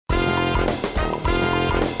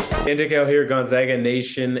Dan Dickau here, Gonzaga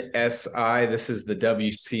Nation SI. This is the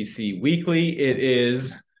WCC Weekly. It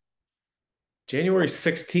is January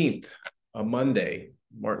 16th, a Monday,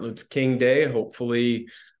 Martin Luther King Day. Hopefully,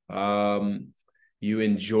 you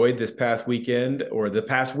enjoyed this past weekend or the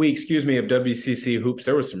past week, of WCC hoops.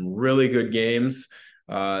 There were some really good games.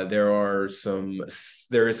 There is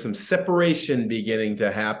some separation beginning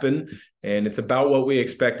to happen, and it's about what we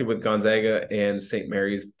expected with Gonzaga and St.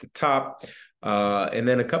 Mary's at the top. And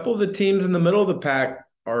then a couple of the teams in the middle of the pack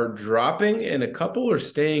are dropping, and a couple are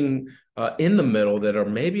staying in the middle that are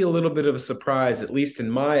maybe a little bit of a surprise, at least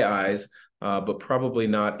in my eyes, but probably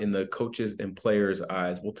not in the coaches and players'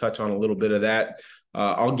 eyes. We'll touch on a little bit of that.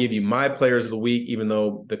 I'll give you my players of the week, even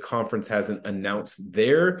though the conference hasn't announced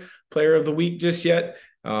their player of the week just yet.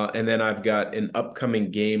 And then I've got an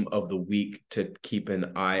upcoming game of the week to keep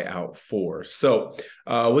an eye out for. So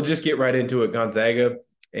we'll just get right into it. Gonzaga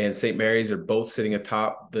and St. Mary's are both sitting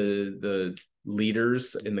atop the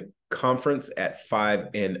leaders in the conference at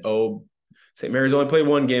 5-0. St. Mary's only played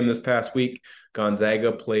one game this past week.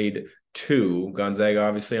 Gonzaga played two. Gonzaga,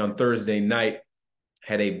 obviously, on Thursday night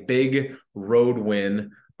had a big road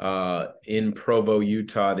win in Provo,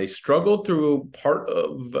 Utah. They struggled through part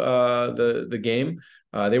of the game.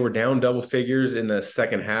 They were down double figures in the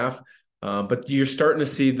second half. But you're starting to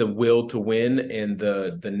see the will to win and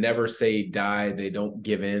the never say die. They don't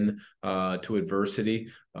give in to adversity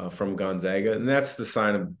from Gonzaga. And that's the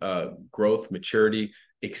sign of growth, maturity.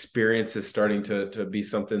 Experience is starting to be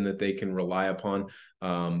something that they can rely upon.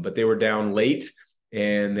 But they were down late,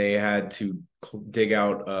 and they had to dig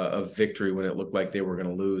out a victory when it looked like they were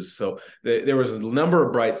going to lose. So there was a number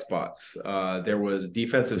of bright spots. There was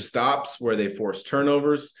defensive stops where they forced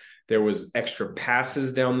turnovers. There was extra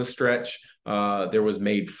passes down the stretch. There was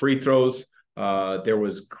made free throws. There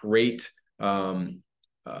was great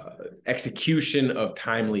execution of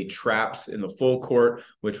timely traps in the full court,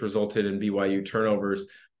 which resulted in BYU turnovers,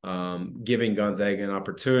 giving Gonzaga an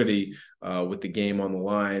opportunity with the game on the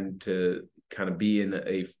line to kind of be in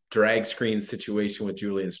a drag screen situation with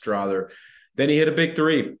Julian Strother. Then he hit a big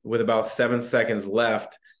three with about 7 seconds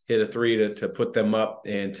left. Hit a three to put them up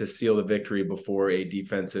and to seal the victory before a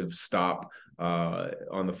defensive stop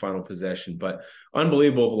on the final possession. But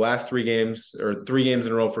unbelievable, the last 3 games or 3 games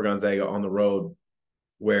in a row for Gonzaga on the road,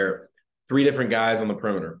 where 3 different guys on the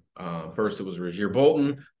perimeter. First it was Rozier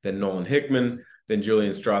Bolton, then Nolan Hickman, then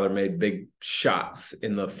Julian Strother made big shots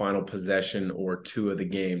in the final possession or 2 of the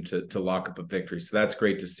game to lock up a victory. So that's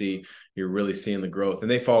great to see. You're really seeing the growth.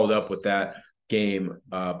 And they followed up with that game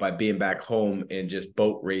by being back home and just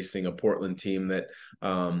boat racing a Portland team that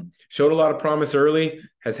showed a lot of promise early,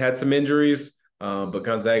 has had some injuries, but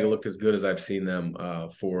Gonzaga looked as good as I've seen them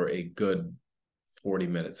for a good 40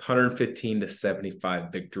 minutes.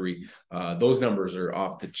 115-75 victory. Those numbers are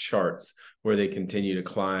off the charts, where they continue to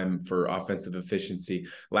climb for offensive efficiency.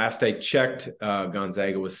 Last I checked,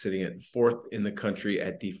 Gonzaga was sitting at 4th in the country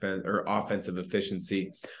at defense or offensive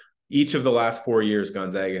efficiency. Each of the last 4 years,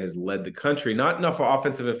 Gonzaga has led the country, not enough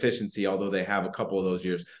offensive efficiency, although they have a couple of those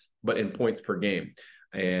years, but in points per game.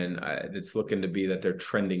 And it's looking to be that they're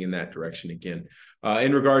trending in that direction again.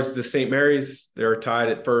 In regards to St. Mary's, they're tied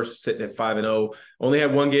at first, sitting at 5-0. Only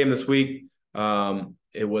had one game this week.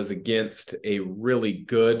 It was against a really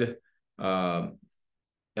good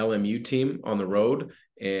LMU team on the road.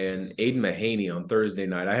 And Aiden Mahaney on Thursday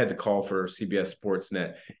night, I had the call for CBS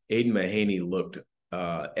Sportsnet. Aiden Mahaney looked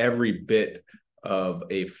every bit of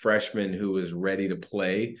a freshman who was ready to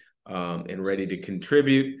play and ready to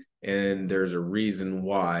contribute. And there's a reason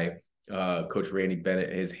why Coach Randy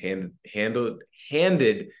Bennett has handed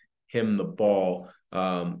him the ball,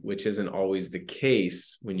 which isn't always the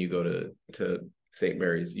case when you go to St.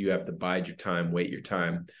 Mary's. You have to bide your time, wait your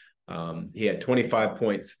time. He had 25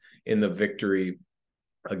 points in the victory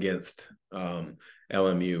against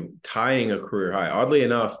LMU, tying a career high. Oddly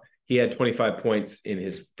enough, he had 25 points in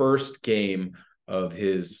his first game of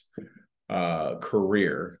his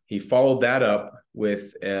career. He followed that up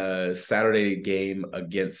with a Saturday game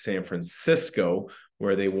against San Francisco,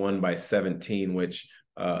 where they won by 17, which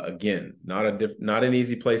again, not an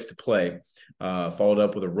easy place to play. Followed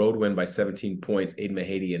up with a road win by 17 points. Aiden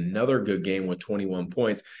Mahaney, another good game with 21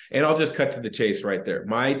 points. And I'll just cut to the chase right there.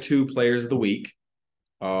 My 2 players of the week,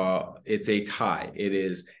 it's a tie. It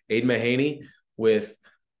is Aiden Mahaney with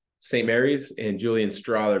St. Mary's and Julian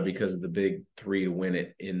Strother because of the big 3 to win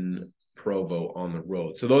it in Provo on the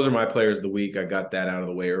road. So those are my players of the week. I got that out of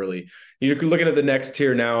the way early. You're looking at the next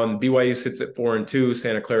tier now, and BYU sits at 4-2,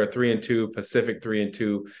 Santa Clara 3-2, Pacific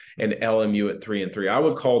 3-2, and LMU at 3-3. I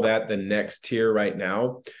would call that the next tier right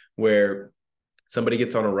now, where somebody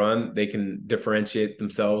gets on a run, they can differentiate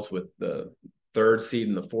themselves with the third seed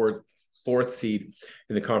and the fourth seed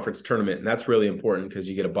in the conference tournament. And that's really important because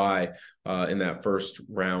you get a bye in that first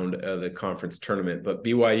round of the conference tournament. But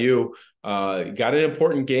BYU got an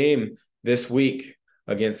important game this week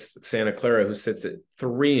against Santa Clara, who sits at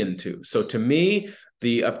 3-2. So to me,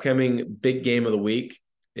 the upcoming big game of the week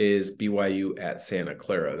is BYU at Santa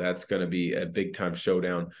Clara. That's going to be a big time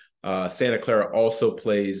showdown. Santa Clara also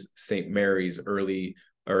plays St. Mary's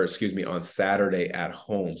on Saturday at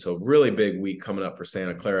home. So really big week coming up for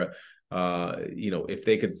Santa Clara. If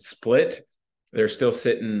they could split, they're still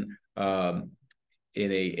sitting in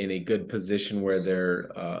a good position where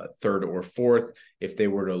they're third or fourth. If they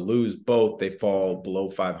were to lose both, they fall below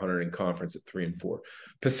 500 in conference at 3-4.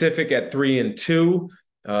 Pacific at 3-2.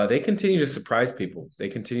 They continue to surprise people. They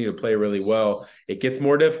continue to play really well. It gets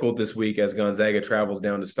more difficult this week as Gonzaga travels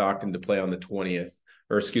down to Stockton to play on on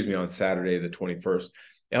Saturday, the 21st.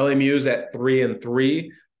 LMU's at 3-3.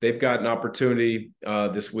 They've got an opportunity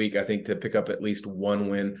this week, I think, to pick up at least one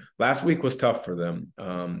win. Last week was tough for them.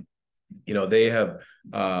 They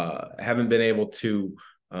haven't been able to.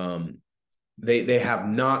 They have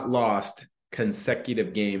not lost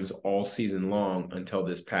consecutive games all season long until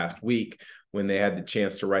this past week when they had the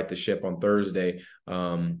chance to right the ship on Thursday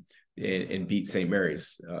and beat St.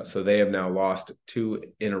 Mary's. So they have now lost 2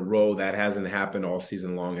 in a row. That hasn't happened all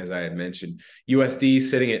season long, as I had mentioned. USD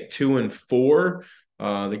sitting at 2-4.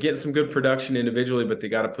 They're getting some good production individually, but they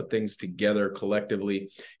got to put things together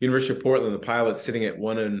collectively. University of Portland, the Pilots, sitting at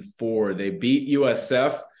 1-4. They beat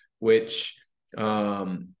USF, which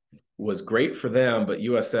was great for them, but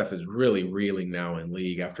USF is really reeling now in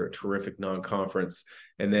league after a terrific non-conference.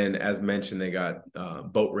 And then, as mentioned, they got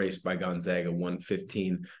boat raced by Gonzaga,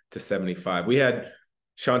 115-75. We had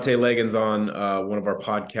Shante Leggins on one of our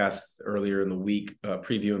podcasts earlier in the week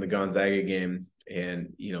previewing the Gonzaga game.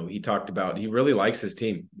 And, he talked about, he really likes his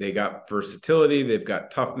team. They got versatility, they've got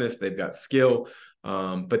toughness, they've got skill,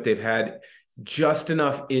 but they've had just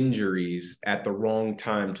enough injuries at the wrong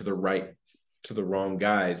time to the wrong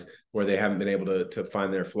guys where they haven't been able to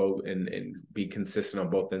find their flow and be consistent on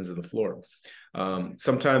both ends of the floor.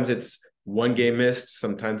 Sometimes it's one game missed,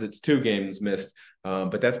 sometimes it's 2 games missed,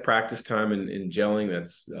 but that's practice time and gelling.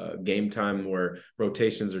 That's game time where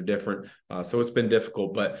rotations are different. So it's been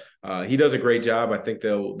difficult, but he does a great job. I think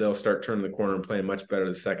they'll start turning the corner and playing much better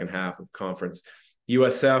the second half of conference.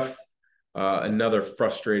 USF, another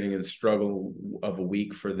frustrating and struggle of a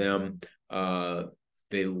week for them.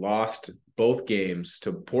 They lost both games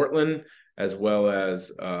to Portland as well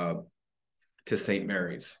as to St.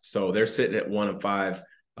 Mary's. So they're sitting at 1-5.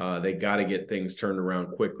 They got to get things turned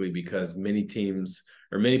around quickly because many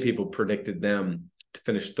people predicted them to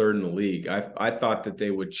finish third in the league. I thought that they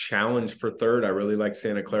would challenge for third. I really like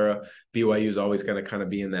Santa Clara. BYU is always going to kind of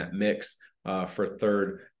be in that mix for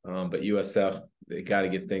third. But USF, they got to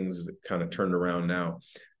get things kind of turned around now.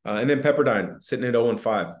 And then Pepperdine sitting at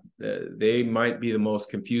 0-5. They might be the most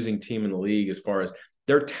confusing team in the league as far as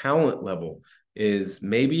their talent level is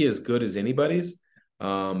maybe as good as anybody's.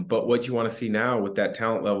 But what you want to see now with that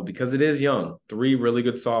talent level, because it is young, 3 really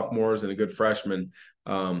good sophomores and a good freshman,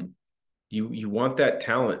 you want that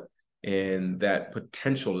talent and that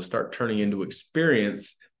potential to start turning into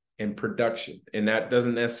experience and production. And that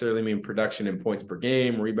doesn't necessarily mean production in points per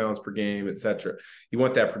game, rebounds per game, etc. You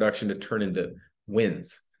want that production to turn into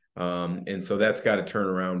wins. And so that's got to turn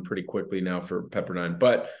around pretty quickly now for Pepperdine.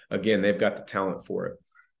 But again, they've got the talent for it.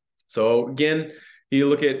 So again, you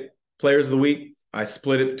look at players of the week. I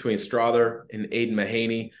split it between Strother and Aiden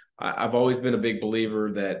Mahaney. I've always been a big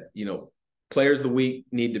believer that, players of the week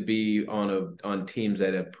need to be on teams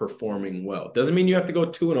that are performing well. Doesn't mean you have to go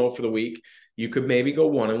 2-0 for the week. You could maybe go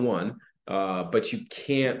 1-1, but you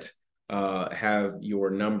can't have your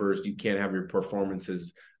numbers, you can't have your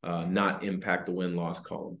performances not impact the win-loss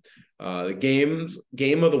column. The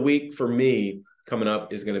game of the week for me coming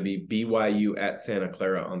up is going to be BYU at Santa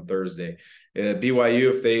Clara on Thursday.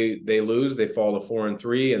 BYU, if they lose, they fall to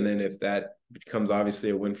 4-3, and then if that becomes obviously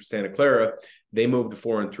a win for Santa Clara, they move to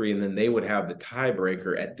 4-3, and then they would have the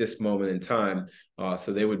tiebreaker at this moment in time.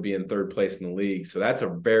 So they would be in third place in the league. So that's a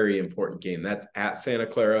very important game. That's at Santa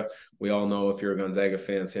Clara. We all know, if you're a Gonzaga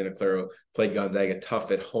fan, Santa Clara played Gonzaga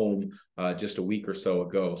tough at home just a week or so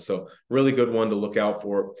ago. So really good one to look out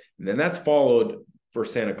for. And then that's followed for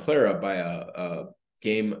Santa Clara by a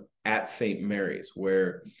game at St. Mary's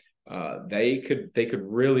where they could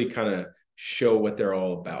really kind of show what they're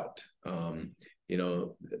all about. And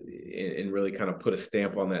really kind of put a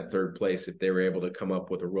stamp on that third place if they were able to come up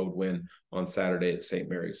with a road win on Saturday at St.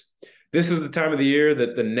 Mary's. This is the time of the year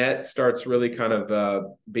that the net starts really kind of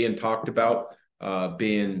being talked about.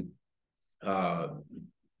 being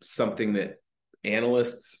something that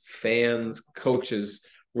analysts, fans, coaches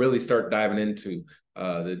really start diving into.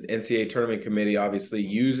 The NCAA tournament committee obviously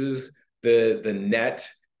uses the net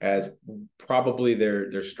as probably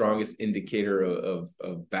their strongest indicator of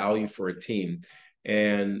value for a team.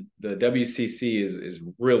 And the WCC is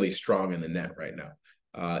really strong in the net right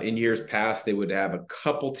now. In years past, they would have a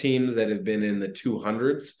couple teams that have been in the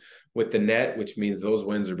 200s with the net, which means those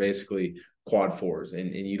wins are basically quad fours.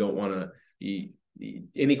 And you don't want to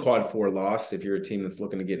any quad four loss, if you're a team that's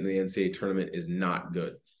looking to get in the NCAA tournament, is not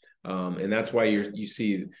good. And that's why you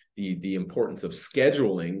see the importance of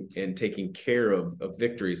scheduling and taking care of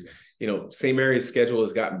victories. St. Mary's schedule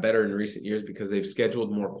has gotten better in recent years because they've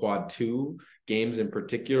scheduled more quad two games in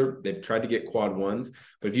particular. They've tried to get quad ones,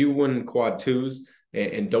 but if you win quad twos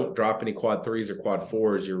and don't drop any quad threes or quad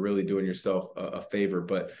fours, you're really doing yourself a favor.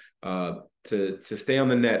 But to stay on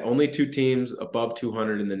the net, only two teams above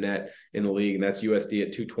 200 in the net in the league, and that's USD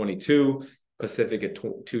at 222, Pacific at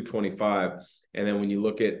 225. And then when you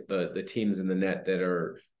look at the teams in the net that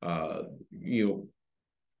are,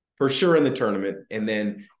 for sure in the tournament, and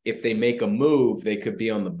then if they make a move, they could be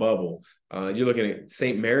on the bubble. You're looking at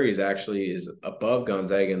St. Mary's actually is above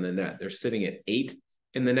Gonzaga in the net. They're sitting at 8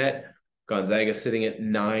 in the net. Gonzaga sitting at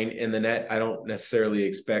 9 in the net. I don't necessarily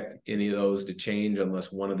expect any of those to change unless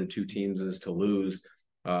one of the two teams is to lose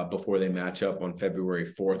before they match up on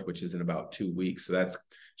February 4th, which is in about 2 weeks. So that's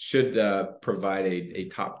should provide a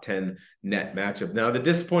top 10 net matchup. Now, the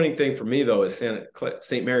disappointing thing for me, though, is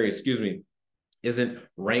St. Mary's, isn't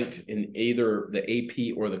ranked in either the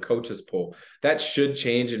AP or the coaches poll. That should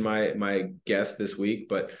change in my guess this week,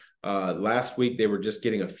 but last week they were just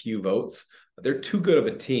getting a few votes. They're too good of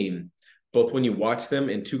a team, both when you watch them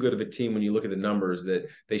and too good of a team when you look at the numbers, that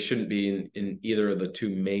they shouldn't be in either of the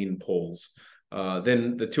two main polls.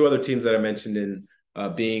 Then the two other teams that I mentioned in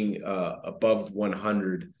being above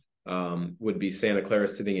 100 would be Santa Clara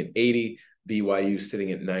sitting at 80, BYU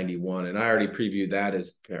sitting at 91. And I already previewed that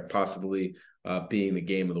as possibly being the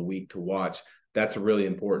game of the week to watch. That's really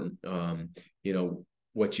important.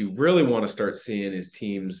 What you really want to start seeing is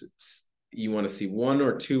teams, you want to see one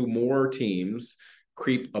or two more teams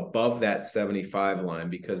creep above that 75 line,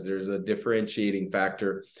 because there's a differentiating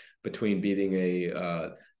factor between beating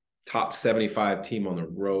a top 75 team on the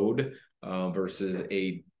road versus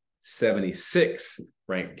a 76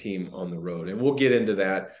 ranked team on the road. And we'll get into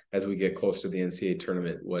that as we get closer to the NCAA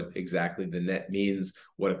tournament, what exactly the net means,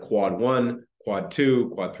 what a quad 1, quad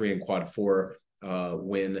 2, quad 3, and quad 4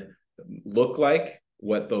 win look like,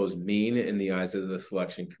 what those mean in the eyes of the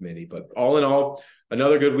selection committee. But all in all,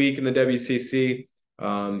 another good week in the WCC.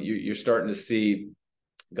 You're starting to see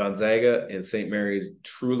Gonzaga and St. Mary's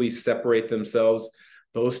truly separate themselves.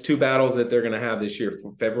 Those two battles that they're going to have this year,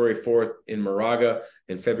 February 4th in Moraga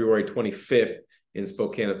and February 25th in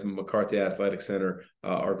Spokane at the McCarthy Athletic Center,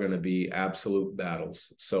 are going to be absolute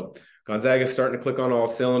battles. So Gonzaga is starting to click on all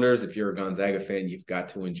cylinders. If you're a Gonzaga fan, you've got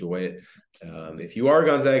to enjoy it. If you are a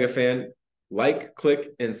Gonzaga fan, like, click,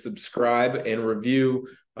 and subscribe and review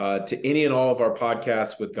to any and all of our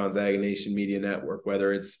podcasts with Gonzaga Nation Media Network,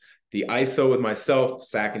 whether it's the ISO with myself,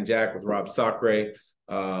 Sack and Jack with Rob Sacre,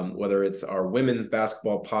 whether it's our women's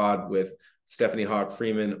basketball pod with Stephanie Hawk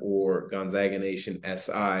Freeman, or Gonzaga Nation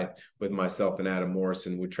SI with myself and Adam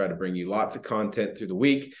Morrison. We try to bring you lots of content through the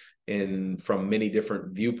week and from many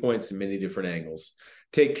different viewpoints and many different angles.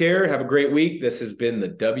 Take care. Have a great week. This has been the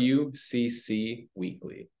WCC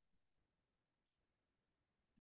Weekly.